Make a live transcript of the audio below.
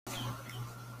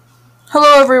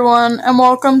Hello, everyone, and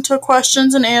welcome to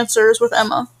Questions and Answers with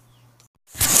Emma.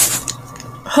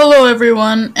 Hello,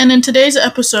 everyone, and in today's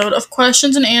episode of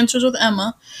Questions and Answers with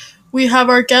Emma, we have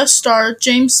our guest star,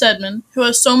 James Sedman, who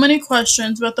has so many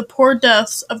questions about the poor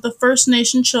deaths of the First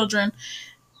Nation children,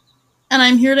 and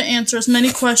I'm here to answer as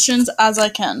many questions as I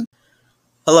can.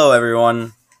 Hello,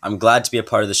 everyone. I'm glad to be a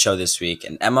part of the show this week,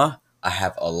 and Emma, I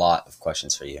have a lot of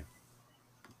questions for you.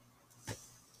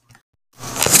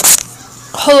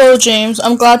 Hello, James.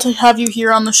 I'm glad to have you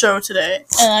here on the show today,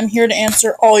 and I'm here to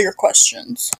answer all your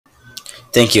questions.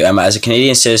 Thank you, Emma. As a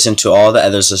Canadian citizen, to all the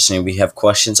others listening, we have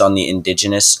questions on the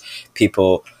Indigenous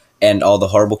people and all the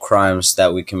horrible crimes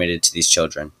that we committed to these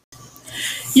children.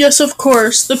 Yes, of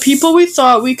course. The people we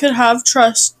thought we could have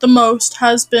trust the most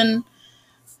has been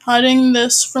hiding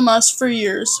this from us for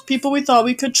years. People we thought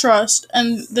we could trust,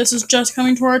 and this is just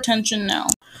coming to our attention now.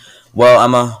 Well,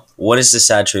 Emma, what is the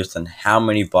sad truth and how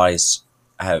many bodies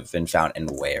have been found and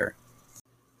where?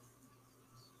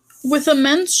 With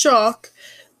immense shock,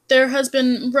 there has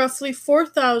been roughly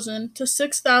 4,000 to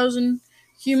 6,000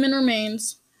 human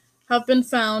remains have been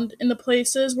found in the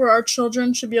places where our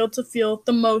children should be able to feel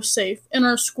the most safe, in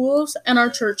our schools and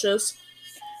our churches.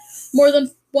 More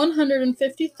than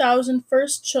 150,000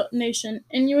 First Nation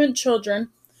Inuit children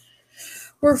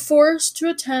were forced to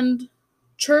attend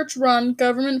church-run,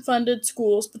 government-funded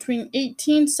schools between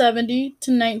 1870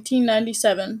 to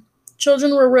 1997.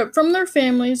 Children were ripped from their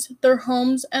families, their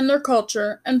homes, and their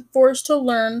culture, and forced to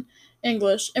learn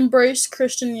English, embrace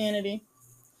Christianity,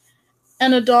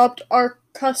 and adopt our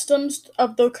customs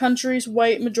of the country's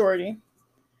white majority.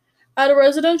 At a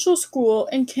residential school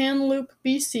in Kamloops,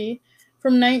 BC,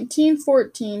 from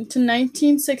 1914 to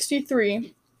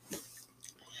 1963,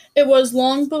 it was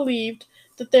long believed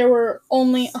that there were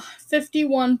only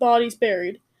 51 bodies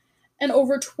buried, and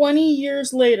over 20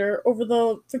 years later, over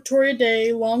the Victoria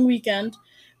Day long weekend,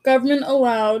 government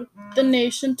allowed the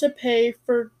nation to pay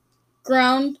for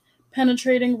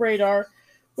ground-penetrating radar,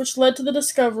 which led to the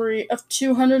discovery of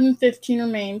 215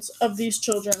 remains of these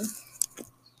children.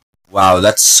 Wow,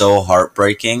 that's so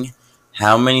heartbreaking.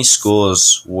 How many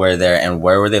schools were there and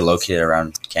where were they located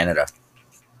around Canada?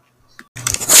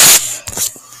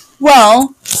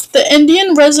 Well, the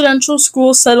Indian Residential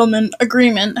School Settlement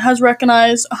Agreement has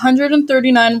recognized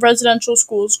 139 residential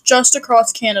schools just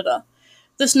across Canada.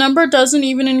 This number doesn't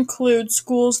even include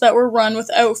schools that were run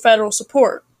without federal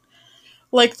support,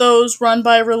 like those run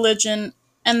by religion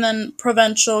and then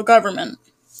provincial government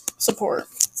support.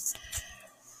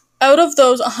 Out of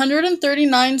those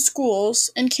 139 schools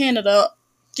in Canada,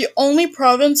 the only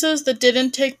provinces that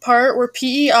didn't take part were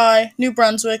PEI, New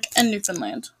Brunswick, and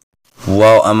Newfoundland.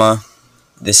 Well, Emma,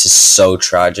 this is so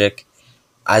tragic.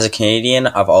 As a Canadian,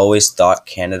 I've always thought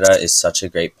Canada is such a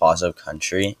great, positive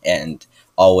country and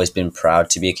always been proud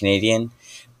to be a Canadian,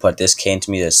 but this came to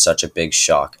me as such a big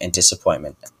shock and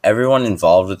disappointment. Everyone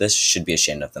involved with this should be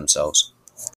ashamed of themselves.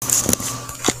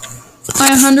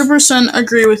 I 100%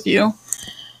 agree with you.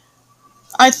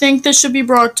 I think this should be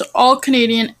brought to all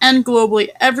Canadian and globally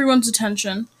everyone's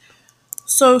attention,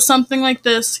 so something like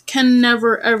this can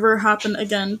never ever happen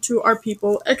again to our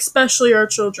people, especially our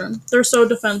children. They're so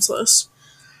defenseless.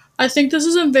 I think this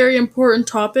is a very important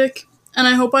topic, and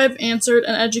I hope I have answered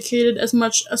and educated as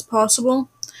much as possible.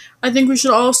 I think we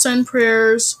should all send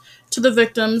prayers to the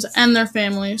victims and their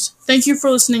families. Thank you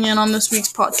for listening in on this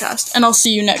week's podcast, and I'll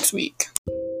see you next week.